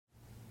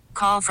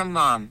Call from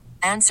mom.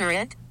 Answer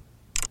it.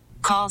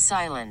 Call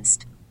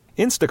silenced.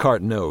 Instacart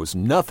knows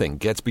nothing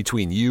gets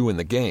between you and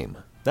the game.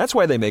 That's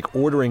why they make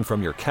ordering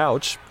from your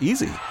couch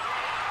easy.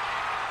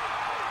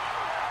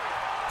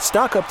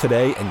 Stock up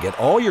today and get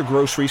all your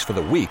groceries for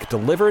the week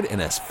delivered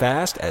in as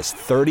fast as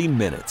 30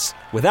 minutes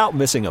without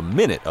missing a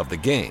minute of the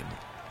game.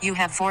 You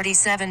have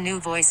 47 new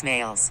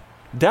voicemails.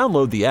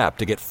 Download the app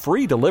to get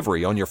free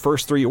delivery on your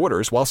first 3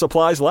 orders while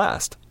supplies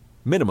last.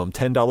 Minimum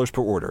 $10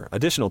 per order.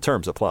 Additional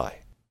terms apply.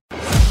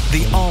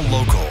 The All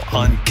Local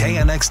on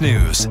KNX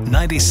News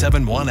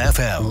 97.1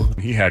 FM.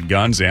 He had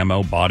guns,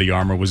 ammo, body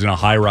armor, was in a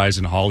high-rise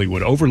in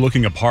Hollywood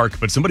overlooking a park,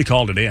 but somebody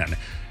called it in.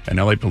 And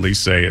LA police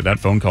say that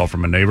phone call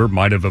from a neighbor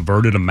might have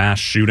averted a mass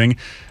shooting.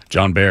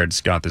 John Baird's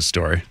got this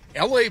story.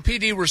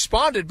 LAPD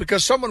responded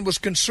because someone was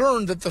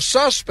concerned that the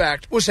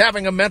suspect was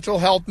having a mental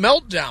health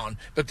meltdown.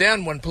 But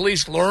then when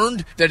police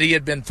learned that he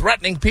had been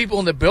threatening people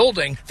in the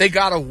building, they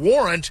got a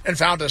warrant and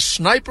found a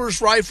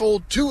sniper's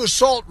rifle, 2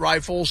 assault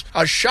rifles,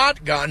 a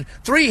shotgun,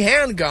 3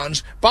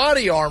 handguns,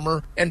 body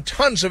armor, and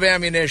tons of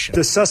ammunition.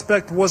 The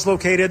suspect was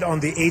located on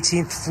the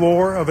 18th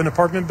floor of an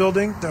apartment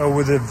building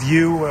with a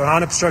view, an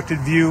unobstructed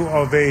view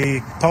of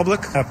a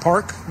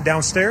park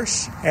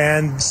downstairs.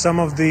 And some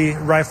of the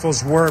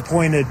rifles were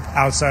pointed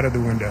outside of the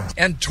window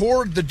and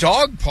toward the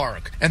dog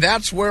park. And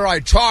that's where I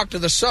talked to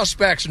the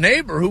suspect's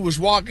neighbor who was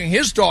walking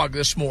his dog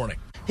this morning.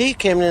 He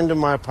came into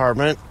my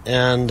apartment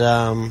and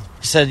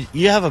he said,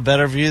 "You have a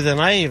better view than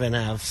I even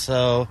have,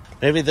 so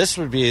maybe this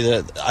would be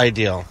the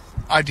ideal."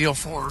 Ideal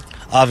for?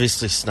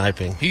 Obviously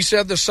sniping. He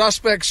said the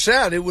suspect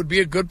said it would be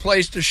a good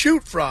place to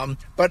shoot from,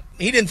 but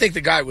he didn't think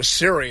the guy was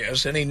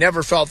serious, and he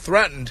never felt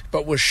threatened,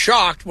 but was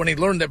shocked when he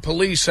learned that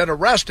police had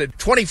arrested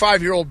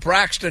 25-year-old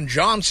Braxton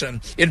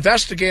Johnson.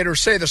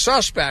 Investigators say the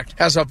suspect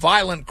has a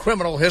violent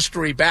criminal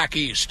history back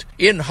east.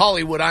 In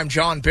Hollywood, I'm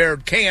John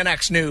Baird,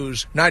 KNX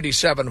News,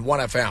 97.1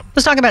 FM.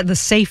 Let's talk about the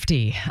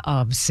safety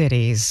of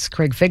cities.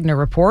 Craig Figner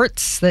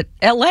reports that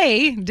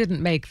L.A.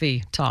 didn't make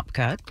the top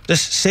cut.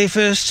 This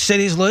safest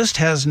cities list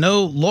has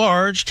no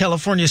large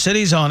California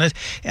cities on it,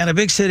 and a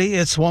big city,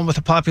 it's one with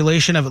a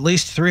population of at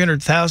least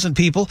 300,000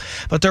 people,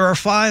 but there are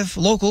 5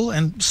 local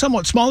and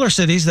somewhat smaller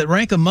cities that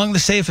rank among the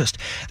safest.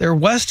 They're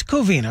West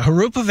Covina,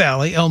 Jurupa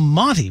Valley, El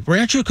Monte,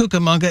 Rancho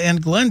Cucamonga,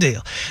 and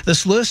Glendale.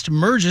 This list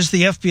merges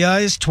the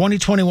FBI's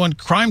 2021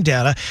 crime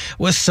data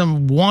with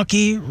some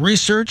wonky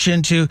research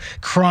into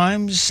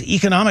crime's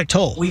economic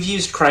toll. We've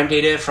used crime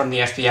data from the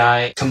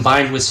FBI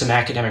combined with some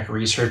academic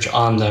research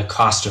on the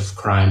cost of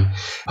crime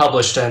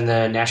published in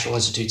the National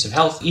Institutes of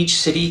Health. Each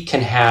city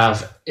can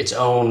have its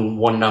own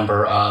one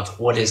number of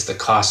what is the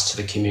cost to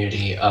the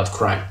community of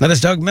crime. That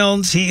is Doug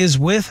Milnes. He is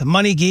with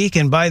Money Geek,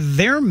 and by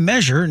their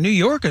measure, New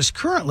York is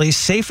currently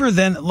safer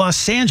than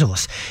Los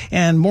Angeles.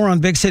 And more on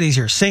big cities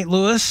here. St.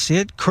 Louis,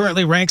 it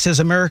currently ranks as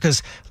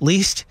America's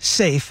least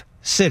safe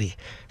city.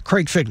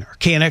 Craig Figner,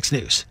 KNX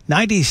News,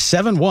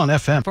 97.1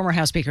 FM. Former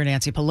House Speaker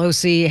Nancy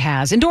Pelosi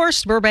has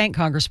endorsed Burbank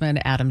Congressman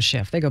Adam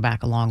Schiff. They go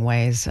back a long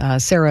ways.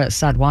 Sarah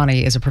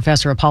Sadwani is a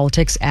professor of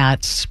politics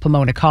at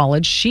Pomona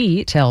College.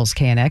 She tells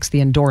KNX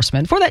the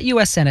endorsement for that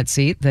U.S. Senate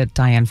seat that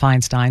Dianne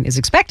Feinstein is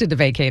expected to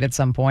vacate at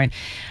some point.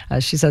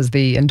 She says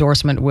the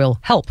endorsement will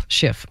help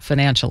Schiff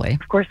financially.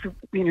 Of course,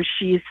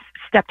 she's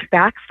stepped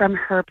back from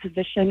her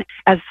position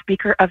as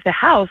Speaker of the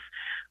House.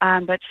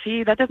 But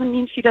that doesn't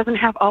mean she doesn't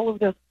have all of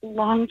those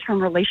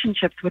long-term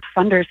relationships with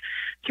funders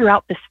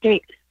throughout the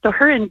state. So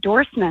her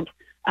endorsement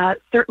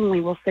certainly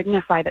will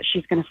signify that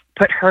she's going to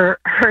put her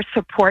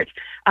support,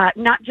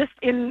 not just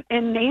in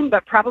name,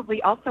 but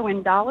probably also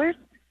in dollars,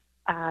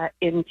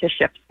 into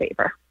Schiff's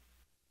favor.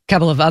 A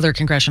couple of other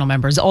congressional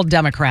members, all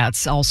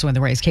Democrats, also in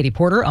the race. Katie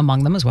Porter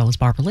among them, as well as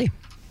Barbara Lee.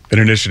 An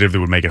initiative that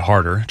would make it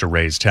harder to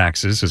raise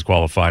taxes has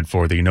qualified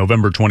for the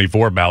November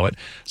 24 ballot.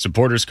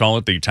 Supporters call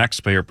it the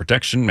Taxpayer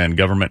Protection and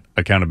Government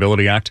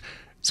Accountability Act.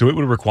 So it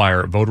would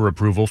require voter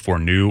approval for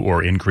new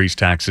or increased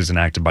taxes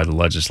enacted by the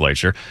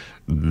legislature.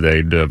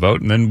 They'd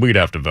vote, and then we'd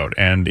have to vote.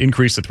 And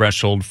increase the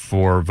threshold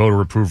for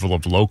voter approval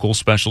of local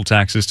special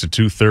taxes to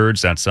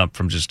 2/3. That's up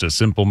from just a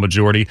simple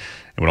majority.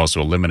 It would also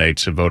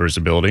eliminate voters'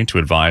 ability to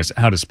advise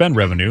how to spend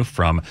revenue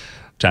from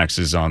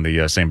taxes on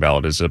the same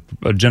ballot as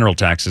a general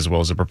tax as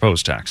well as a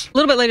proposed tax. A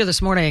little bit later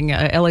this morning,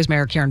 LA's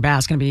Mayor Karen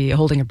Bass is going to be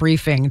holding a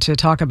briefing to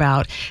talk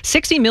about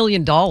 $60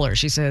 million,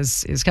 she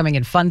says, is coming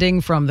in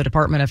funding from the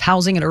Department of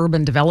Housing and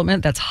Urban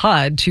Development, that's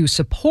HUD, to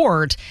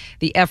support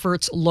the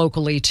efforts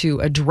locally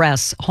to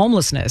address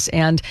homelessness.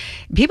 And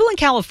people in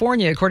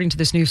California, according to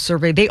this new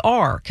survey, they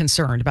are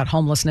concerned about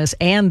homelessness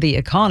and the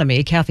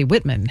economy. Kathy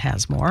Whitman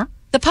has more.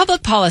 The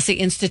Public Policy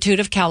Institute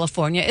of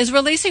California is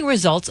releasing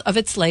results of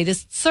its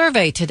latest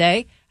survey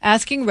today,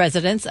 asking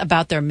residents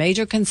about their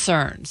major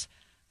concerns.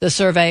 The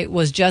survey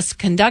was just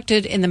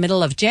conducted in the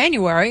middle of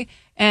January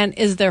and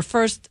is their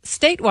first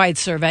statewide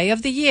survey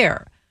of the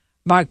year.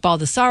 Mark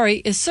Baldessari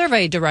is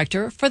survey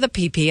director for the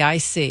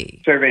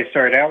PPIC. Survey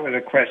started out with a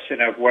question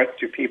of what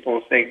do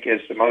people think is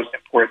the most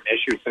important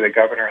issue for the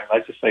governor and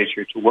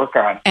legislature to work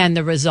on. And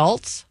the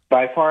results?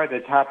 By far, the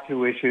top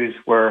two issues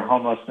were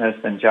homelessness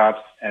and jobs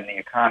and the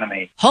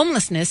economy.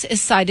 Homelessness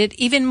is cited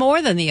even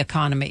more than the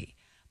economy.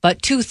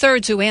 But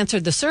 2/3 who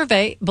answered the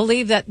survey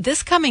believe that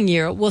this coming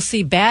year will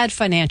see bad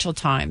financial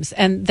times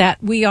and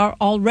that we are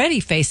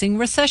already facing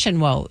recession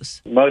woes.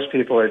 Most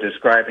people are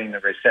describing the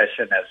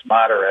recession as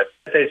moderate.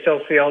 They still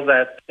feel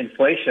that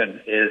inflation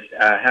is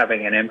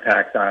having an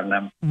impact on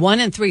them. 1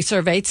 in 3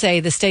 surveyed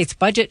say the state's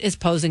budget is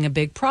posing a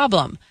big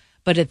problem.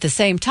 But at the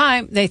same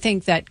time, they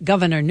think that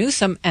Governor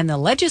Newsom and the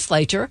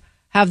legislature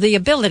have the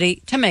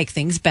ability to make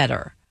things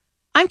better.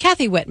 I'm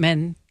Kathy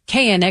Whitman,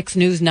 KNX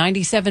News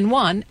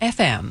 97.1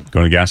 FM.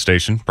 Going to the gas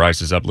station,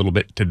 prices up a little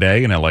bit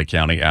today in LA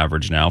County.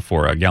 Average now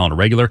for a gallon of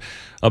regular,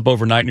 up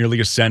overnight nearly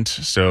a cent,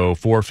 so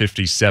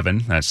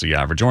 $4.57. That's the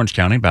average. Orange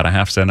County, about a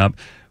half cent up,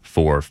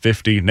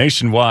 $4.50.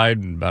 Nationwide,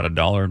 about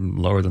 $1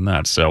 lower than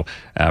that. So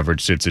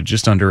average sits at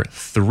just under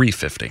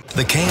 $3.50.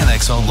 The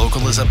KNX All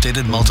Local is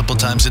updated multiple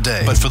times a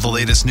day. But for the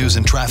latest news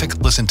and traffic,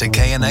 listen to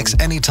KNX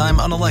anytime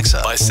on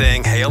Alexa by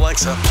saying, "Hey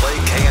Alexa, play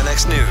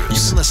KNX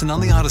News." You can listen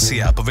on the Odyssey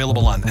app,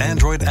 available on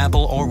Android,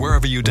 Apple, or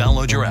wherever you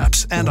download your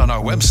apps, and on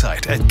our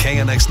website at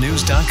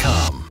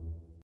knxnews.com.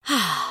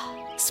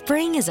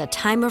 Spring is a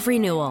time of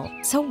renewal,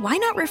 so why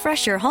not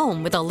refresh your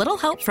home with a little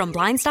help from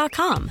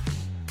Blinds.com?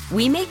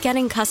 We make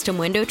getting custom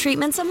window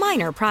treatments a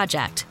minor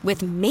project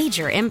with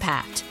major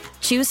impact.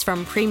 Choose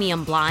from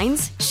premium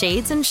blinds,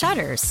 shades, and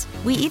shutters.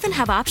 We even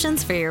have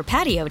options for your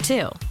patio,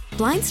 too.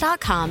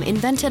 Blinds.com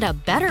invented a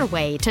better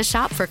way to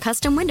shop for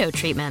custom window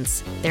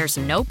treatments. There's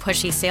no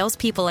pushy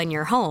salespeople in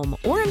your home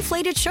or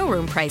inflated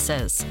showroom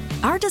prices.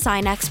 Our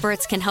design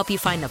experts can help you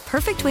find the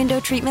perfect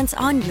window treatments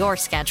on your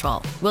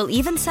schedule. We'll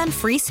even send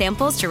free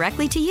samples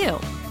directly to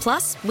you.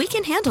 Plus, we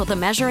can handle the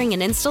measuring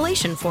and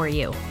installation for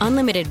you.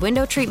 Unlimited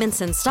window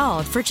treatments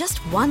installed for just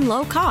one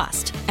low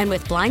cost. And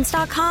with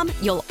Blinds.com,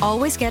 you'll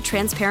always get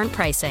transparent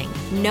pricing.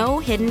 No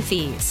hidden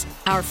fees.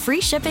 Our free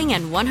shipping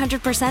and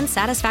 100%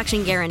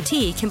 satisfaction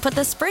guarantee can put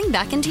the spring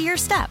back into your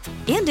step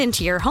and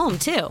into your home,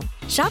 too.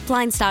 Shop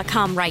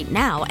Blinds.com right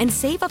now and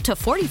save up to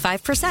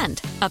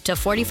 45%. Up to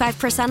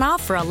 45%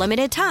 off for a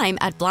limited time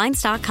at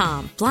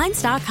Blinds.com.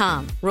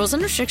 Blinds.com. Rules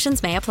and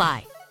restrictions may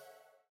apply.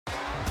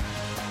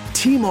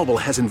 T-Mobile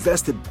has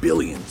invested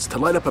billions to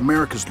light up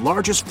America's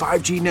largest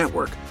 5G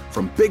network,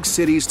 from big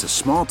cities to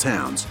small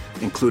towns,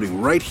 including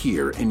right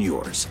here in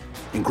yours.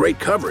 And great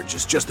coverage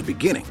is just the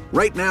beginning.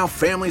 Right now,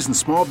 families and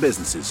small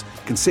businesses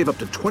can save up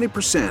to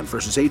 20%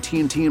 versus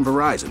AT&T and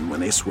Verizon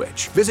when they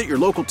switch. Visit your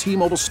local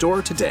T-Mobile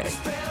store today.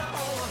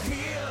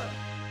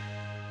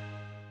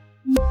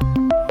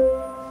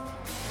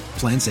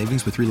 Plan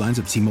savings with 3 lines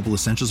of T-Mobile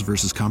Essentials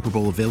versus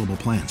comparable available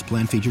plans.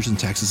 Plan features and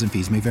taxes and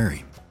fees may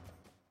vary.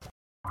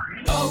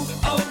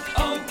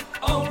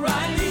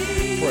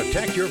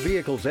 Protect your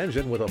vehicle's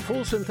engine with a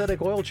full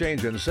synthetic oil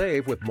change and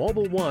save with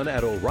Mobil 1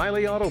 at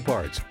O'Reilly Auto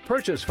Parts.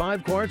 Purchase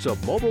 5 quarts of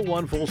Mobil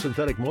 1 full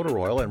synthetic motor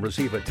oil and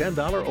receive a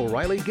 $10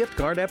 O'Reilly gift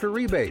card after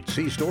rebate.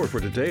 See store for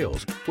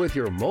details. With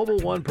your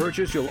Mobil 1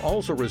 purchase, you'll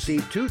also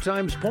receive 2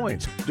 times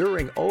points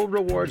during O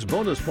Rewards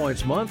Bonus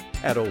Points Month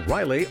at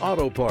O'Reilly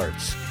Auto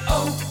Parts.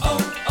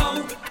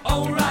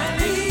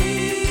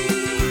 O'Reilly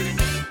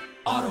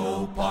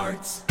Auto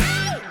Parts.